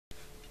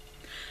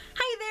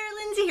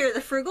here, the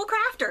Frugal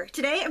Crafter.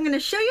 Today I'm going to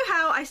show you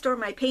how I store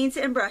my paints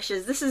and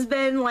brushes. This has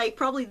been like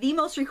probably the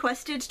most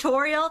requested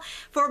tutorial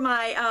for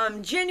my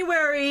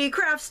January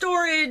craft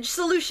storage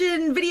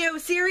solution video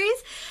series,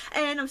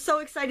 and I'm so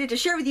excited to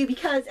share with you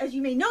because, as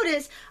you may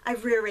notice,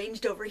 I've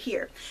rearranged over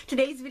here.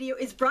 Today's video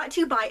is brought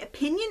to you by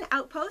Opinion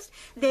Outpost.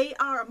 They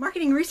are a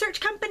marketing research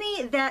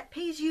company that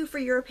pays you for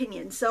your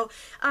opinions. So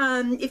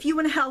if you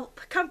want to help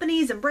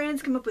companies and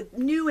brands come up with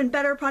new and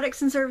better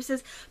products and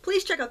services,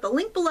 please check out the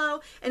link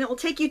below and it will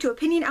take you to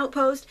Opinion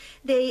Outpost.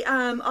 They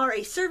are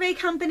a survey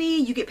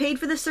company. You get paid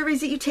for the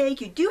surveys that you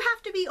take. You do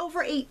have to be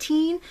over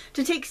 18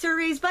 to take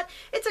surveys, but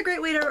it's a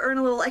great way to earn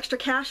a little extra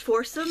cash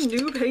for some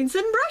new paints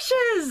and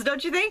brushes,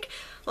 don't you think?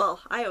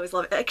 Well, I always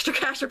love extra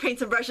cash for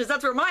paints and brushes.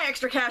 That's where my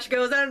extra cash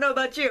goes. I don't know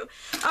about you.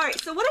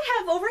 Alright, so what I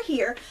have over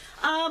here,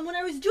 when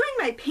I was doing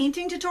my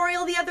painting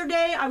tutorial the other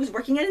day, I was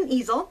working at an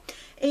easel,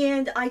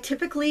 and I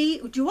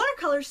typically do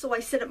watercolors, so I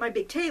sit at my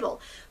big table.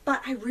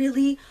 But I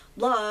really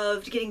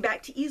loved getting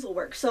back to easel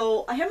work.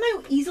 So I have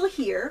my easel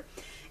here,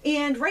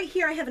 and right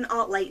here I have an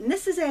alt light, and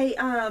this is a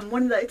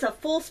it's a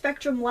full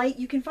spectrum light.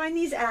 You can find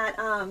these at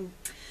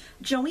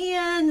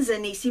Joann's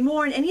and AC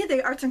Moore and any of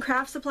the arts and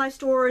crafts supply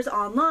stores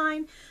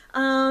online.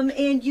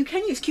 And you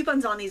can use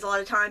coupons on these a lot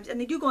of times, and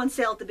they do go on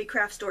sale at the big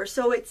craft stores,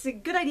 so it's a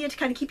good idea to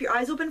kind of keep your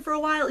eyes open for a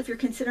while if you're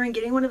considering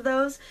getting one of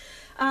those.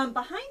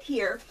 Behind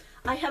here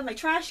I have my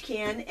trash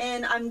can,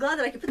 and I'm glad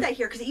that I could put that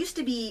here because it used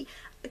to be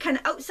kind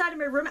of outside of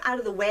my room, out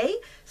of the way,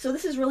 so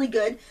this is really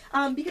good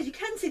because you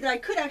can see that I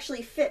could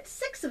actually fit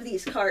 6 of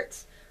these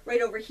carts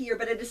right over here,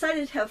 but I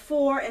decided to have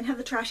 4 and have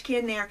the trash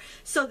can there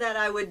so that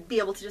I would be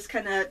able to just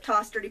kind of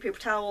toss dirty paper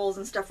towels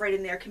and stuff right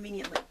in there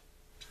conveniently.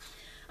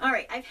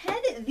 Alright, I've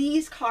had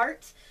these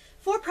carts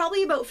for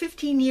probably about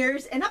 15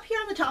 years, and up here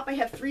on the top I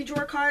have 3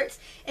 drawer carts,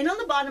 and on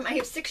the bottom I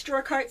have 6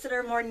 drawer carts that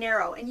are more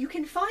narrow, and you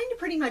can find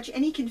pretty much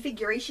any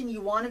configuration you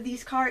want of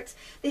these carts.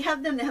 They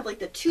have like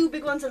the 2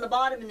 big ones on the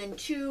bottom and then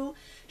 2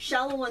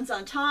 shallow ones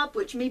on top,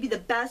 which may be the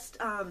best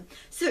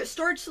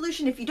storage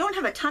solution if you don't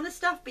have a ton of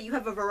stuff but you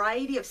have a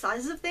variety of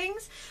sizes of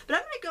things. But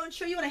I'm going to go and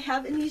show you what I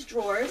have in these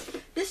drawers.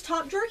 This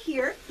top drawer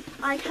here,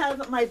 I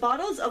have my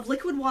bottles of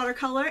liquid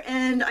watercolor,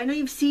 and I know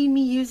you've seen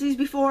me use these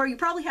before. You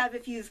probably have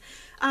if you've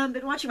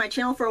been watching my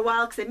channel for a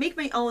while, because I make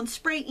my own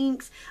spray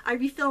inks. I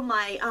refill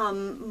my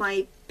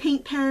my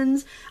paint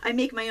pens. I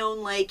make my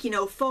own, like, you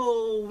know,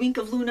 faux Wink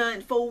of Luna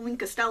and faux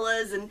Wink of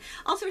Stellas and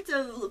all sorts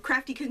of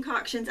crafty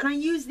concoctions, and I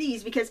use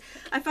these because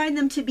I find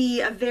them to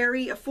be a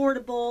very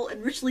affordable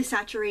and richly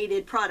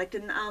saturated product,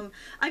 and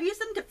I've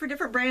used them for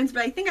different brands,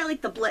 but I think I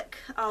like the Blick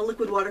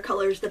liquid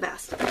watercolors the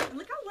best. And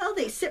look how well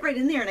they sit right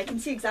in there, and I can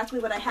see exactly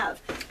what I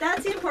have.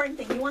 That's the important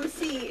thing. You want to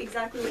see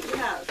exactly what you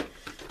have.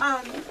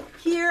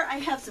 Here I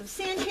have some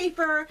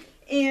sandpaper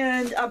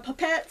and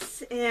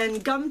pipettes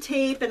and gum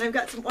tape, and I've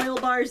got some oil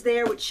bars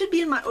there, which should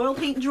be in my oil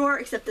paint drawer,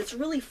 except it's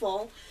really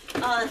full,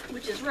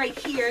 which is right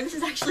here. This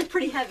is actually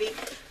pretty heavy,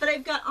 but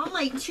I've got all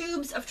my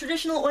tubes of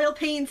traditional oil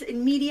paints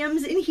and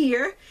mediums in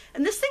here,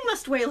 and this thing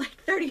must weigh like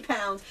 30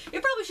 pounds.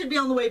 It probably should be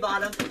on the way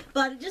bottom,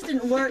 but it just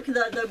didn't work.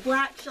 The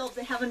black shelves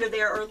they have under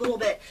there are a little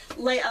bit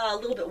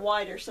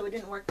wider, so it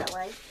didn't work that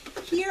way.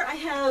 Here I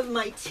have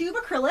my tube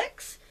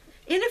acrylics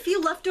and a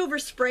few leftover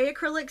spray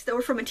acrylics that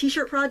were from a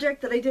t-shirt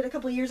project that I did a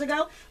couple years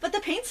ago, but the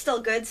paint's still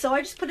good, so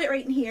I just put it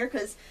right in here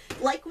because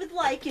like with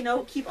like, you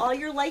know, keep all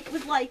your like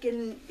with like,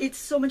 and it's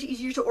so much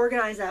easier to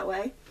organize that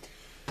way.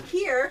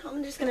 Here,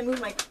 I'm just going to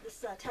move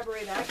this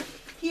tabouret back.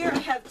 Here I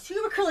have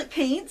 2 acrylic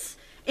paints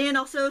and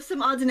also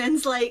some odds and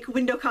ends like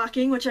window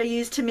caulking, which I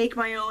use to make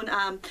my own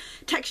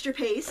texture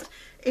paste,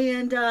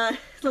 and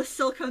the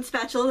silicone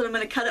spatula that I'm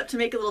going to cut up to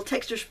make a little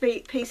texture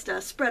paste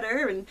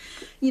spreader, and,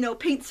 you know,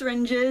 paint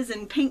syringes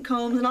and paint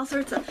combs and all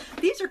sorts of.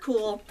 These are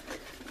cool.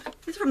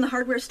 These are from the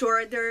hardware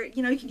store. They're,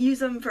 you know, you can use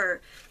them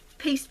for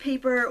paste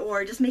paper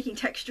or just making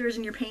textures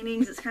in your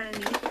paintings. It's kind of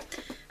neat.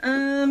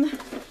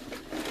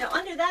 Now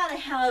under that I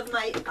have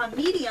my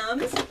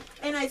mediums,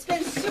 and it's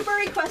been super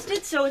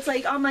requested, so it's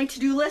like on my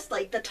to-do list,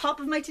 like the top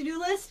of my to-do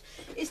list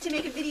is to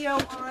make a video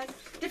on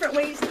different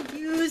ways to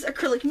use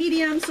acrylic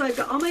mediums. So I've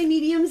got all my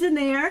mediums in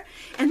there,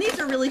 and these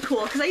are really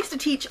cool because I used to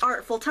teach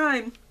art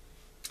full-time,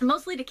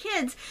 mostly to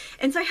kids,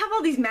 and so I have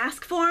all these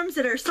mask forms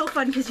that are so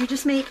fun because you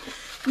just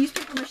use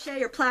paper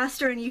mache or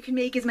plaster, and you can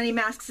make as many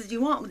masks as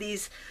you want with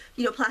these,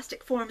 you know,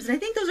 plastic forms. And I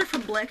think those are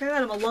from Blick. I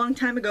got them a long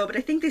time ago, but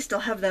I think they still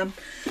have them.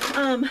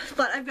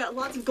 But I've got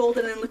lots of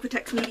golden and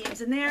Liquitex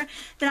mediums in there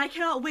that I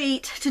cannot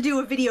wait to do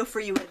a video for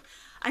you with.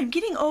 I'm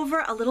getting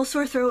over a little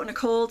sore throat and a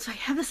cold, so I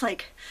have this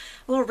like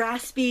a little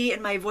raspy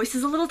and my voice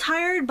is a little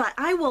tired, but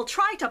I will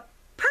try to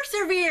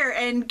persevere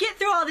and get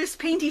through all this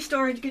painty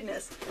storage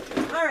goodness.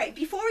 Alright,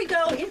 before we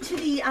go into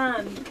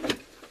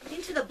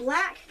the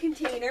black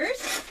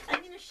containers, I'm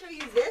going to show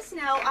you this.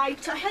 Now, I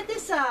had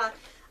this, I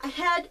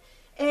had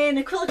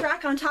an acrylic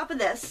rack on top of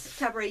this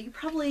tabouret. You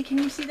probably, can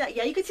you see that?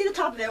 Yeah, you can see the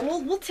top of it.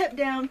 We'll tip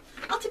down.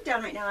 I'll tip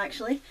down right now,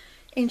 actually,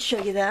 and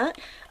show you that.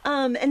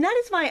 And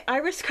that is my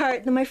iris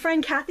cart that my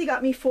friend Kathy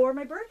got me for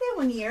my birthday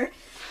one year.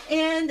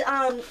 And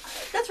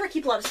that's where I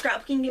keep a lot of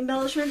scrapbooking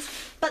embellishments.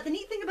 But the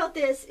neat thing about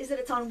this is that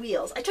it's on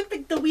wheels. I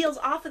took the wheels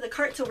off of the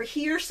carts over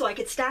here so I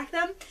could stack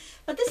them.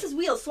 But this is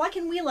wheels, so I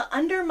can wheel it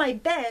under my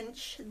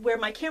bench where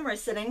my camera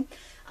is sitting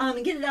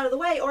and get it out of the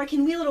way. Or I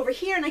can wheel it over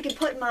here and I can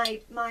put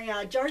my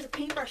jars of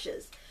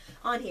paintbrushes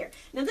on here.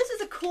 Now this is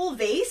a cool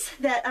vase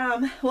that,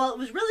 well, it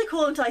was really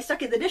cool until I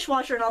stuck it in the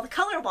dishwasher and all the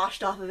color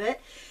washed off of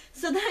it.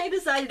 So then I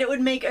decided it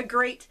would make a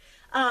great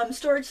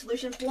storage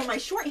solution for my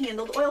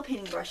short-handled oil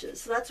painting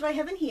brushes. So that's what I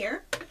have in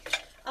here.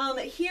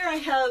 Here I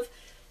have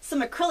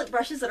some acrylic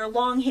brushes that are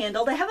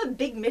long-handled. I have a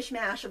big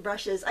mishmash of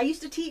brushes. I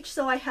used to teach,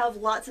 so I have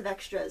lots of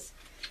extras.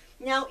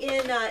 Now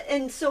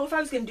and so if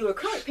I was going to do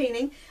acrylic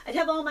painting, I'd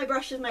have all my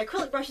brushes, my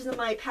acrylic brushes in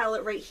my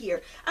palette right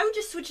here. I would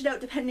just switch it out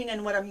depending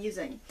on what I'm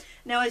using.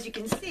 Now as you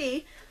can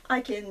see,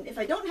 I can, if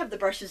I don't have the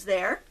brushes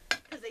there,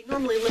 because they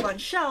normally live on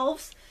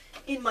shelves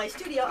in my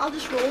studio, I'll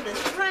just roll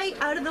this right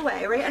out of the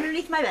way, right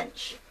underneath my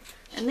bench.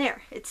 And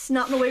there, it's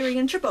not in the way where you're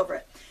going to trip over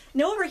it.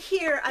 Now over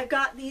here, I've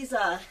got these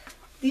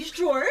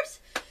drawers,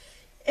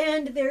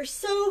 and they're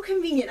so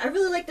convenient. I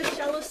really like the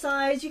shallow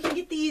size. You can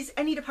get these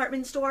any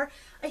department store.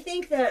 I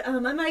think that I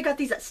might have got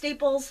these at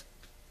Staples.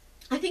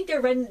 I think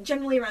they're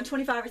generally around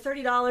 $25 or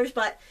 $30,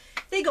 but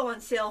they go on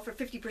sale for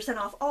 50%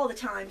 off all the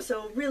time,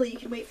 so really you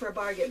can wait for a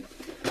bargain.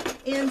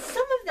 And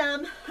some of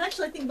them,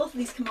 actually I think both of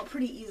these come out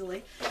pretty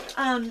easily.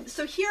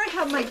 So here I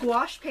have my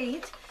gouache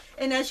paint.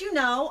 And as you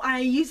know, I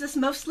use this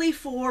mostly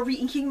for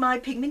re-inking my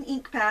pigment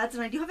ink pads,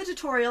 and I do have a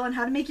tutorial on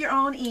how to make your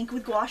own ink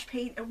with gouache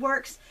paint. It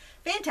works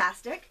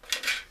fantastic.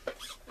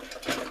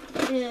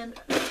 And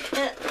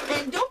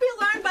don't be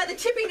alarmed by the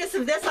chippiness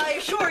of this, I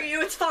assure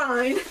you, it's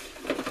fine.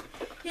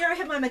 Here I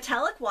have my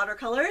metallic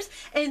watercolors,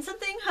 and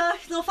something,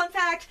 little fun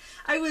fact,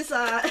 I was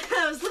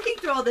looking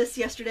through all this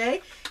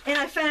yesterday, and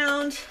I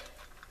found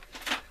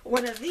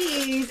one of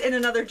these in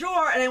another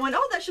drawer, and I went,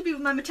 oh, that should be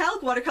my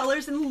metallic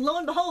watercolors, and lo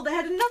and behold, I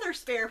had another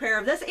spare pair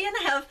of this, and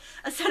I have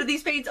a set of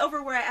these paints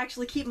over where I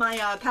actually keep my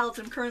palettes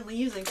I'm currently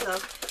using, so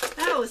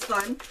that was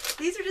fun.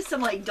 These are just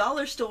some like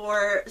dollar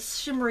store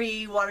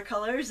shimmery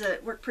watercolors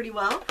that work pretty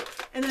well.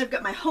 And then I've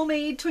got my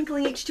homemade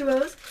twinkling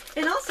H2Os,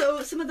 and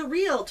also some of the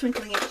real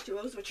twinkling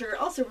H2Os, which are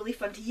also really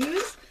fun to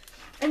use.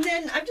 And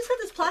then I've just got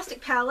this plastic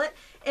palette,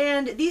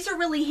 and these are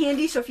really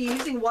handy, so if you're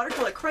using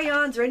watercolor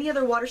crayons or any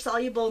other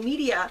water-soluble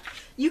media,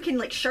 you can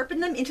like sharpen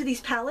them into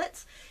these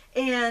palettes.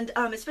 And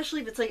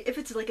especially if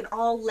it's like an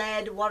all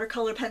lead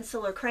watercolor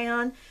pencil or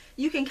crayon,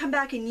 you can come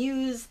back and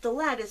use the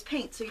lead as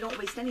paint so you don't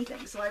waste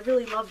anything. So I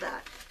really love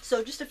that.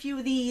 So just a few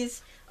of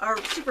these are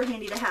super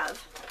handy to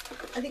have.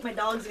 I think my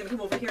dog's gonna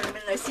come over here in a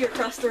minute. I see her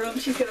across the room.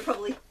 She's gonna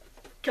probably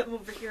come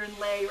over here and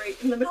lay right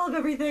in the middle of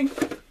everything.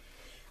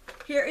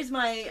 Here is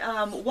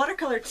my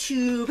watercolor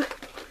tube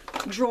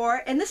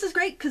drawer, and this is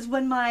great because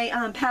when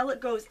my palette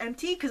goes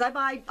empty, because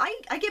I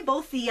get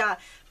both the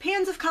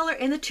pans of color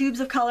and the tubes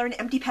of color and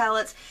empty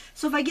palettes,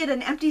 so if I get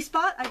an empty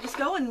spot, I just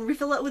go and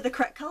refill it with the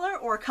correct color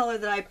or a color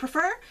that I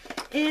prefer,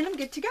 and I'm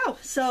good to go.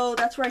 So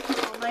that's where I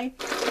keep all my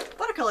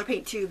watercolor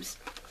paint tubes.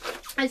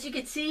 As you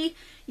can see,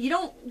 you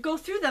don't go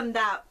through them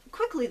that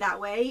quickly that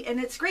way, and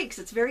it's great because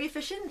it's very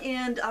efficient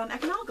and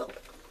economical.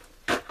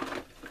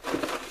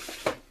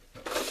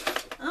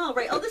 All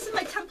right, oh, this is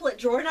my template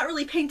drawer. Not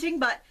really painting,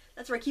 but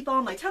that's where I keep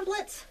all my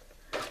templates.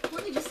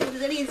 Let me just see if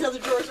there's any of these other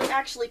drawers are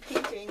actually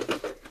painting.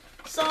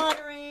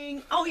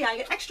 Soldering. Oh yeah, I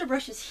got extra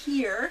brushes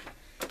here.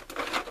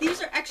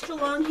 These are extra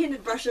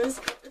long-handed brushes.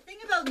 The thing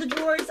about the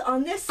drawers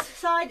on this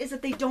side is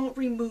that they don't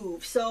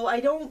remove. So I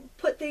don't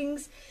put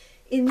things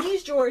in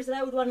these drawers that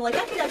I would want to, like,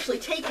 I could actually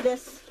take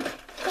this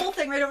whole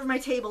thing right over my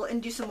table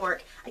and do some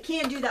work. I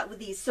can't do that with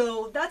these,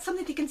 so that's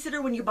something to consider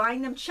when you're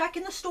buying them. Check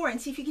in the store and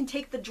see if you can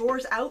take the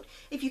drawers out.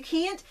 If you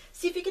can't,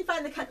 see if you can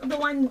find the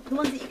ones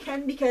that you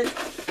can, because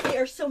they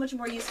are so much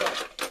more useful.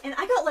 And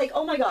I got like,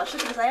 oh my gosh,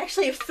 look at this, I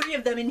actually have 3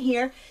 of them in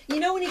here. You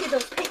know when you get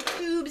those paint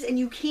tubes and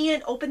you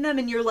can't open them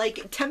and you're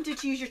like tempted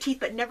to use your teeth,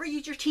 but never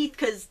use your teeth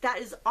because that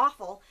is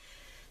awful.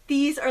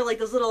 These are like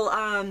those little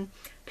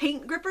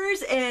paint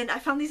grippers, and I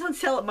found these on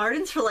sale at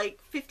Martin's for like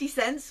 50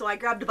 cents, so I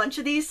grabbed a bunch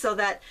of these so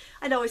that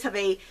I'd always have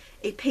a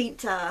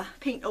paint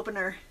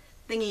opener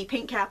thingy,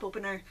 paint cap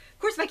opener. Of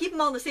course, if I keep them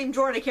all in the same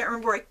drawer and I can't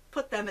remember where I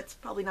put them, it's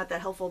probably not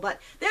that helpful,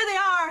 but there they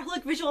are!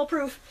 Look, visual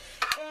proof!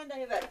 And I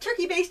have a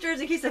turkey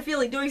basters in case I feel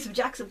like doing some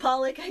Jackson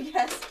Pollock, I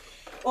guess.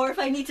 Or if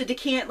I need to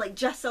decant like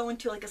gesso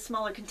into like a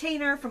smaller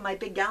container from my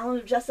big gallon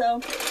of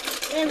gesso.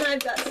 And then I've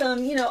got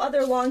some, you know,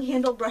 other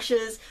long-handled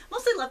brushes,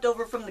 mostly left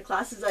over from the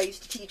classes I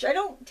used to teach. I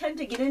don't tend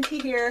to get into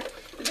here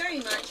very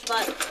much,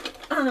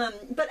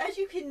 but as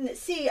you can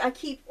see, I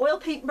keep oil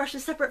paint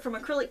brushes separate from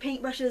acrylic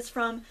paint brushes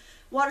from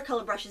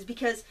watercolor brushes,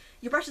 because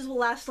your brushes will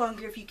last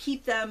longer if you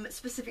keep them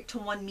specific to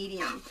one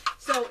medium.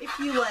 So if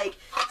you like,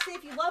 say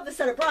if you love a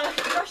set of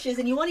brushes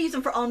and you want to use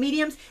them for all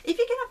mediums, if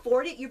you can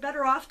afford it, you're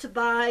better off to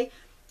buy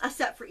a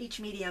set for each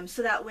medium,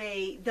 so that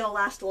way they'll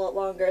last a lot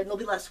longer and there'll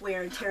be less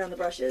wear and tear on the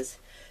brushes.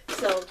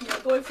 So, you know,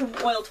 going from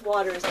oil to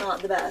water is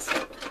not the best.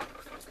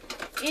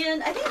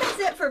 And I think that's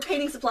it for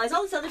painting supplies.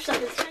 All this other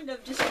stuff is kind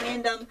of just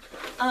random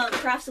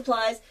craft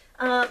supplies.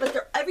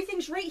 but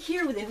everything's right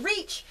here within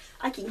reach.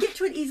 I can get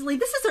to it easily.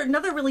 This is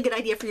another really good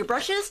idea for your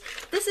brushes.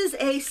 This is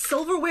a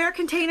silverware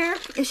container.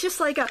 It's just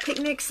like a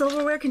picnic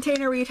silverware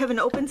container where you'd have an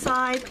open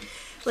side.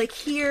 Like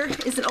here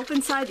is an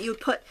open side that you would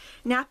put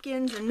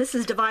napkins, and this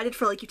is divided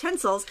for like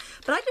utensils.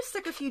 But I just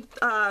stuck a few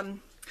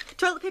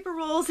toilet paper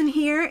rolls in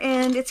here,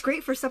 and it's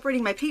great for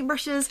separating my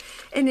paintbrushes,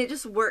 and it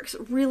just works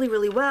really,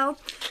 really well.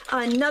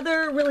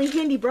 Another really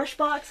handy brush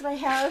box that I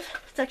have,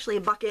 it's actually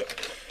a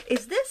bucket,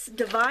 is this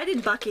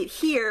divided bucket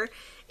here.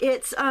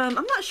 It's, I'm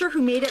not sure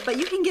who made it, but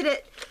you can get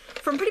it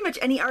from pretty much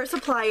any art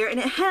supplier, and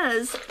it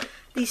has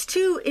these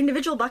two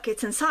individual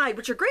buckets inside,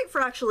 which are great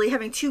for actually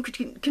having two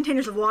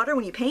containers of water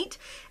when you paint.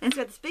 And it's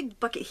got this big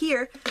bucket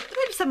here, but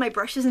I just have my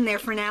brushes in there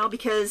for now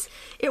because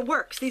it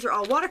works. These are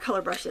all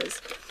watercolor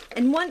brushes.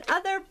 And one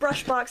other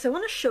brush box I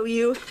want to show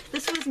you,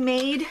 this was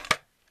made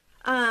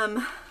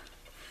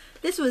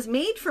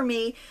for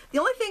me. The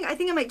only thing I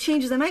think I might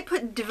change is I might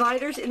put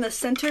dividers in the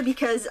center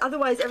because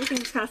otherwise everything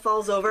just kind of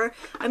falls over.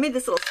 I made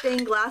this little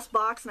stained glass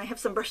box and I have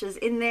some brushes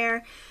in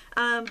there.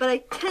 But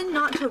I tend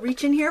not to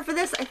reach in here for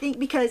this, I think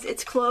because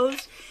it's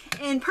closed.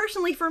 And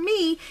personally for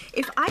me,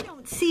 if I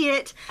don't see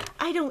it,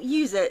 I don't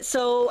use it.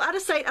 So out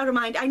of sight, out of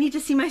mind, I need to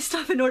see my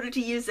stuff in order to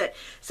use it.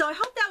 So I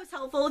hope that was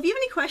helpful. If you have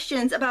any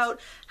questions about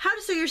how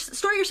to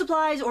store your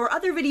supplies or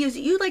other videos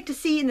that you'd like to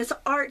see in this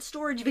art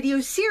storage video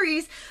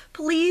series,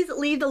 please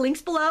leave the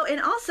links below, and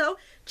also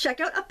check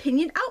out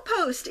Opinion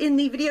Outpost in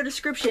the video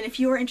description if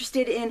you are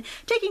interested in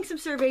taking some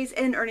surveys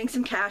and earning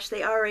some cash.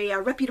 They are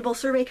a reputable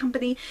survey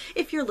company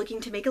if you're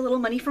looking to make a little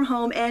money from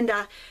home and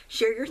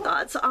share your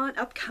thoughts on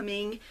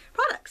upcoming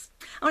products.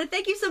 I want to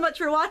thank you so much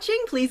for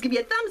watching. Please give me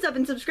a thumbs up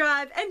and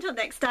subscribe. Until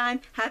next time,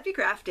 happy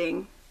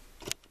crafting.